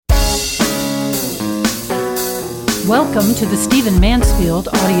Welcome to the Stephen Mansfield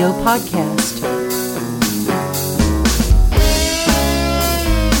audio podcast.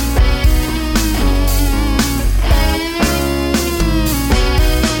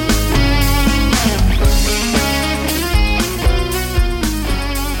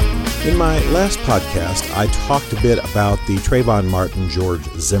 In my last podcast, I talked a bit about the Trayvon Martin George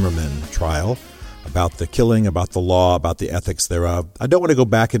Zimmerman trial, about the killing, about the law, about the ethics thereof. I don't want to go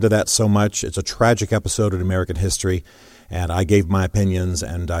back into that so much. It's a tragic episode in American history, and I gave my opinions,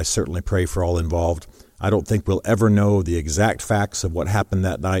 and I certainly pray for all involved. I don't think we'll ever know the exact facts of what happened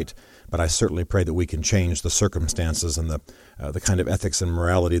that night, but I certainly pray that we can change the circumstances and the kind of ethics and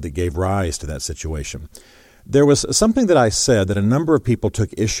morality that gave rise to that situation. There was something that I said that a number of people took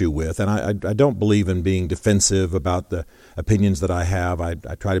issue with, and I don't believe in being defensive about the opinions that I have. I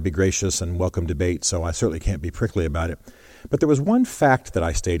try to be gracious and welcome debate, so I certainly can't be prickly about it. But there was one fact that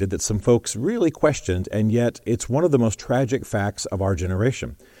I stated that some folks really questioned, and yet it's one of the most tragic facts of our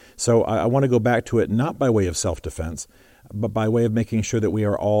generation. So I want to go back to it not by way of self-defense, but by way of making sure that we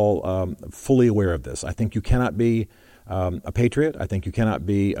are all fully aware of this. I think you cannot be a patriot. I think you cannot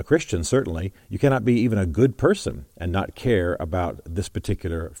be a Christian, certainly. You cannot be even a good person and not care about this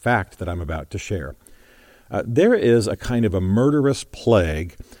particular fact that I'm about to share. There is a kind of a murderous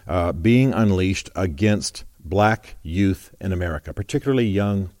plague being unleashed against black youth in America, particularly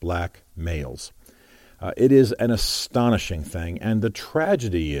young black males. It is an astonishing thing, and the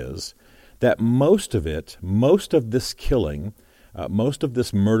tragedy is that most of this killing, most of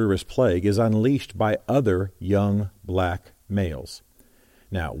this murderous plague is unleashed by other young black males.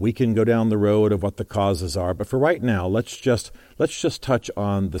 Now, we can go down the road of what the causes are, but for right now, let's just touch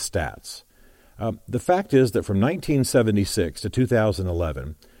on the stats. The fact is that from 1976 to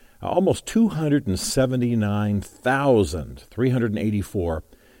 2011, almost 279,384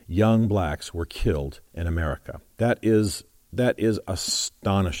 young blacks were killed in America. That is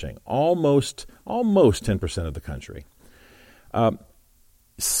astonishing. Almost 10% of the country.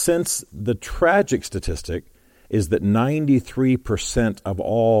 Since the tragic statistic is that 93% of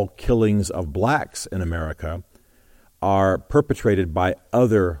all killings of blacks in America are perpetrated by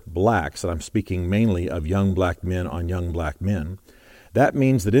other blacks, and I'm speaking mainly of young black men on young black men, that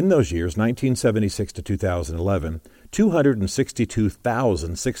means that in those years, 1976 to 2011,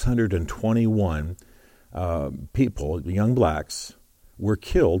 262,621 people, young blacks, were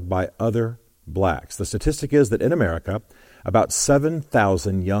killed by other blacks. The statistic is that in America, about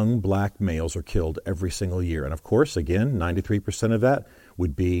 7,000 young black males are killed every single year. And of course, again, 93% of that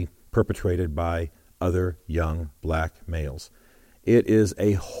would be perpetrated by other young black males. It is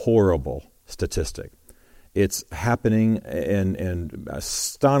a horrible statistic. It's happening in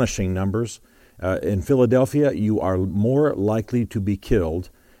astonishing numbers. In Philadelphia, you are more likely to be killed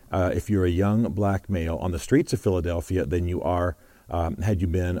if you're a young black male on the streets of Philadelphia than you are had you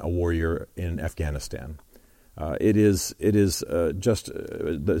been a warrior in Afghanistan. The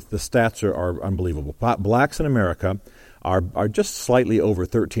stats are unbelievable. Blacks in America are just slightly over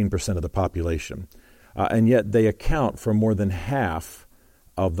 13% of the population, and yet they account for more than half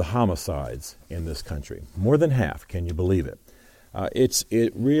of the homicides in this country. More than half, can you believe it?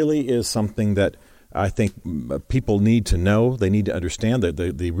 It really is something that I think people need to know. They need to understand that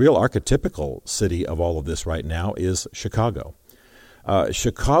the real archetypical city of all of this right now is Chicago.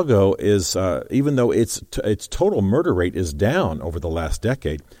 Chicago is, even though its total murder rate is down over the last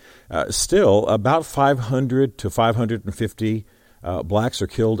decade, still about 500 to 550 blacks are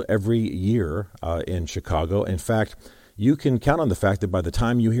killed every year in Chicago. In fact, you can count on the fact that by the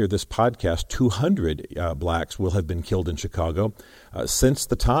time you hear this podcast, 200 blacks will have been killed in Chicago since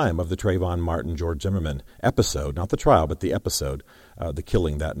the time of the Trayvon Martin George Zimmerman episode, not the trial, but the episode, the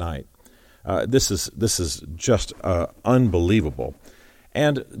killing that night. This is just unbelievable.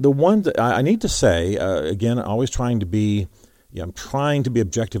 And the one that I need to say, again, always trying to be, I'm trying to be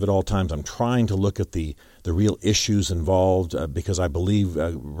objective at all times. I'm trying to look at the real issues involved because I believe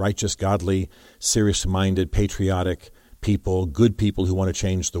righteous, godly, serious-minded, patriotic people, good people who want to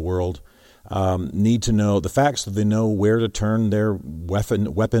change the world, need to know the facts so they know where to turn their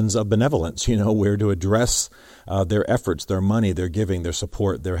weapons of benevolence, where to address their efforts, their money, their giving, their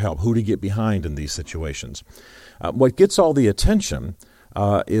support, their help, who to get behind in these situations. What gets all the attention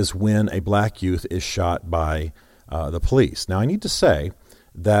is when a black youth is shot by the police. Now, I need to say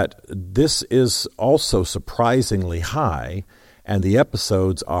that this is also surprisingly high, and the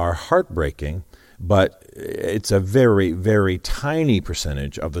episodes are heartbreaking, but it's a very, very tiny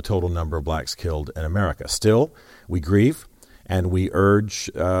percentage of the total number of blacks killed in America. Still, we grieve, and we urge,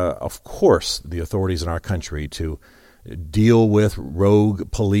 of course, the authorities in our country to deal with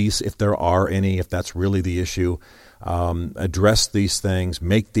rogue police if there are any, if that's really the issue, address these things,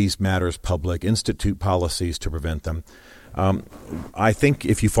 make these matters public, institute policies to prevent them. I think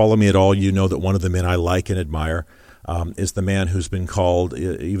if you follow me at all, you know that one of the men I like and admire is the man who's been called,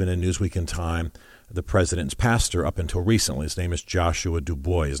 even in Newsweek and Time, the president's pastor up until recently. His name is Joshua Du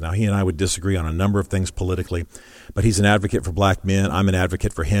Bois. Now, he and I would disagree on a number of things politically, but he's an advocate for black men. I'm an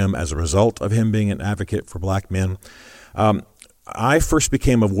advocate for him as a result of him being an advocate for black men. I first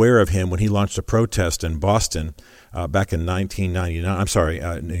became aware of him when he launched a protest in Boston back in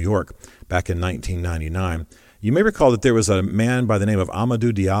 1999. New York, back in 1999. You may recall that there was a man by the name of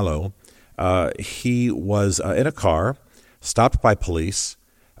Amadou Diallo. He was in a car, stopped by police.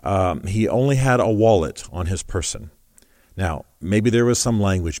 He only had a wallet on his person. Now, maybe there was some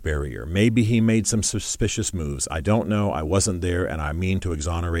language barrier. Maybe he made some suspicious moves. I don't know. I wasn't there, and I mean to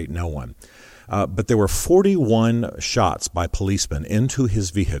exonerate no one. But there were 41 shots by policemen into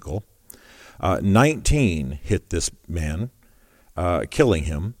his vehicle. 19 hit this man, killing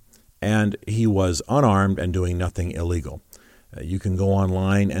him, and he was unarmed and doing nothing illegal. You can go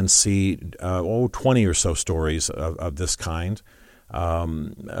online and see 20 or so stories of this kind.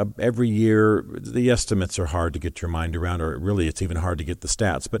 Every year, the estimates are hard to get your mind around, or really it's even hard to get the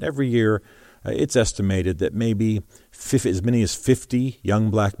stats. But every year, it's estimated that maybe as many as 50 young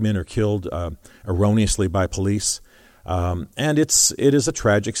black men are killed erroneously by police. And it is a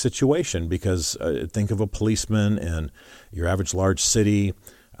tragic situation because think of a policeman in your average large city.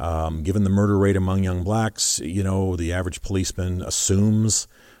 Given the murder rate among young blacks, the average policeman assumes,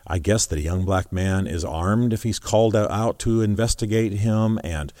 I guess, that a young black man is armed if he's called out to investigate him,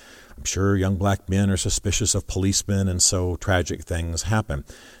 and I'm sure young black men are suspicious of policemen, and so tragic things happen.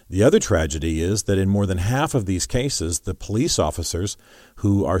 The other tragedy is that in more than half of these cases, the police officers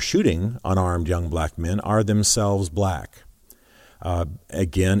who are shooting unarmed young black men are themselves black.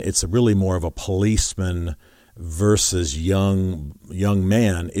 Again, it's really more of a policeman versus young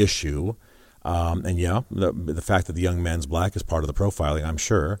man issue. The fact that the young man's black is part of the profiling, I'm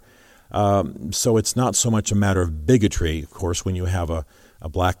sure. So it's not so much a matter of bigotry, of course, when you have a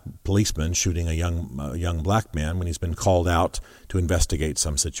black policeman shooting a young black man when he's been called out to investigate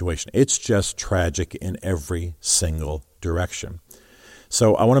some situation. It's just tragic in every single direction.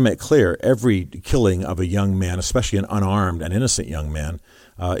 So I want to make clear, every killing of a young man, especially an unarmed and innocent young man,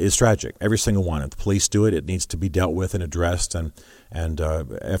 is tragic. Every single one. If the police do it, it needs to be dealt with and addressed, and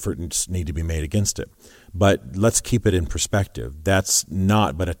efforts need to be made against it. But let's keep it in perspective. That's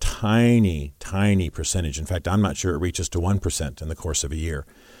not but a tiny, tiny percentage. In fact, I'm not sure it reaches to 1% in the course of a year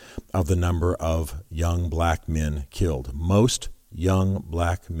of the number of young black men killed. Most young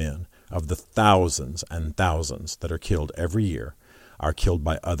black men, of the thousands and thousands that are killed every year, are killed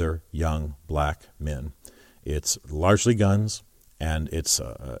by other young black men. It's largely guns, and it's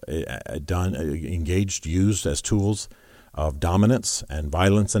used as tools of dominance and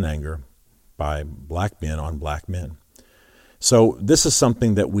violence and anger by black men on black men. So this is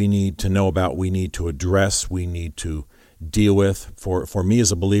something that we need to know about, we need to address, we need to deal with. For me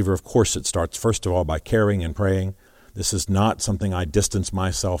as a believer, of course, it starts first of all by caring and praying. This is not something I distance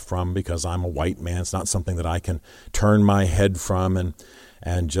myself from because I'm a white man. It's not something that I can turn my head from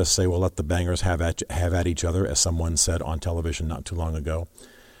and just say, well, let the bangers have at each other, as someone said on television not too long ago.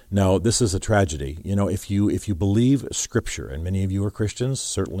 No, this is a tragedy. If you believe Scripture, and many of you are Christians,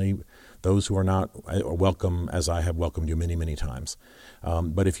 certainly those who are not are welcome, as I have welcomed you many, many times.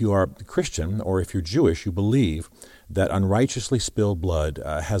 But if you are Christian, or if you're Jewish, you believe that unrighteously spilled blood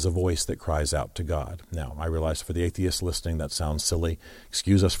has a voice that cries out to God. Now, I realize for the atheists listening, that sounds silly.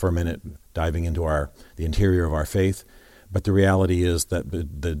 Excuse us for a minute diving into the interior of our faith. But the reality is that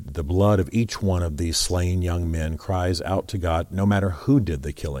the blood of each one of these slain young men cries out to God, no matter who did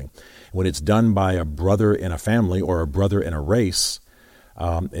the killing. When it's done by a brother in a family or a brother in a race,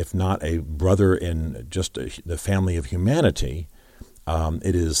 if not a brother in just the family of humanity,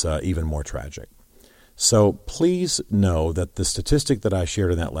 it is even more tragic. So please know that the statistic that I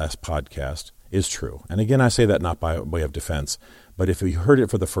shared in that last podcast is true. And again, I say that not by way of defense, but if you heard it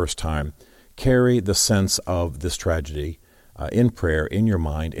for the first time, carry the sense of this tragedy in prayer, in your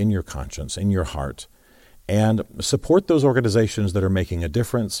mind, in your conscience, in your heart, and support those organizations that are making a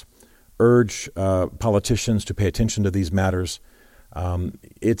difference. Urge politicians to pay attention to these matters.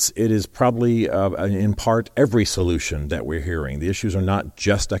 It is probably, in part, every solution that we're hearing. The issues are not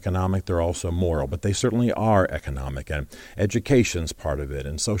just economic, they're also moral, but they certainly are economic, and education's part of it,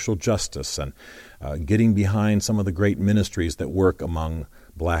 and social justice, and getting behind some of the great ministries that work among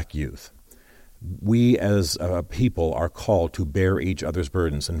black youth. We as a people are called to bear each other's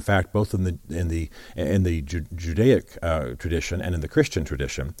burdens. In fact, both in the Judaic tradition and in the Christian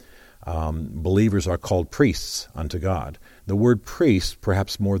tradition, believers are called priests unto God. The word priest,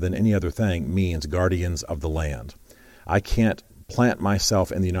 perhaps more than any other thing, means guardians of the land. I can't plant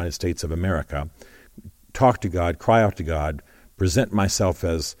myself in the United States of America, talk to God, cry out to God, present myself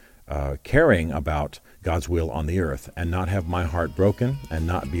as caring about God's will on the earth, and not have my heart broken and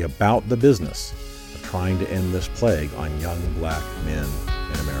not be about the business of trying to end this plague on young black men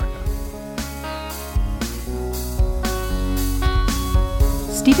in America.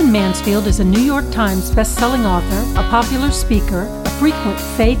 Stephen Mansfield is a New York Times best-selling author, a popular speaker, a frequent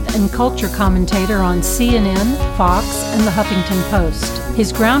faith and culture commentator on CNN, Fox, and the Huffington Post.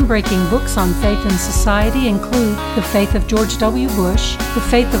 His groundbreaking books on faith and society include The Faith of George W. Bush, The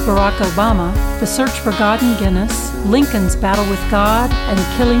Faith of Barack Obama, The Search for God in Guinness, Lincoln's Battle with God,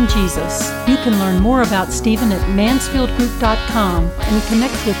 and Killing Jesus. You can learn more about Stephen at mansfieldgroup.com and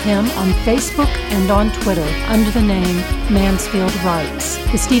connect with him on Facebook and on Twitter under the name Mansfield Writes.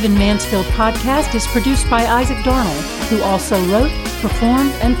 The Stephen Mansfield podcast is produced by Isaac Darnold, who also wrote,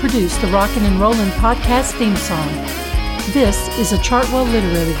 performed, and produced the Rockin' and Rollin' podcast theme song. This is a Chartwell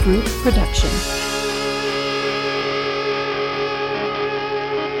Literary Group production.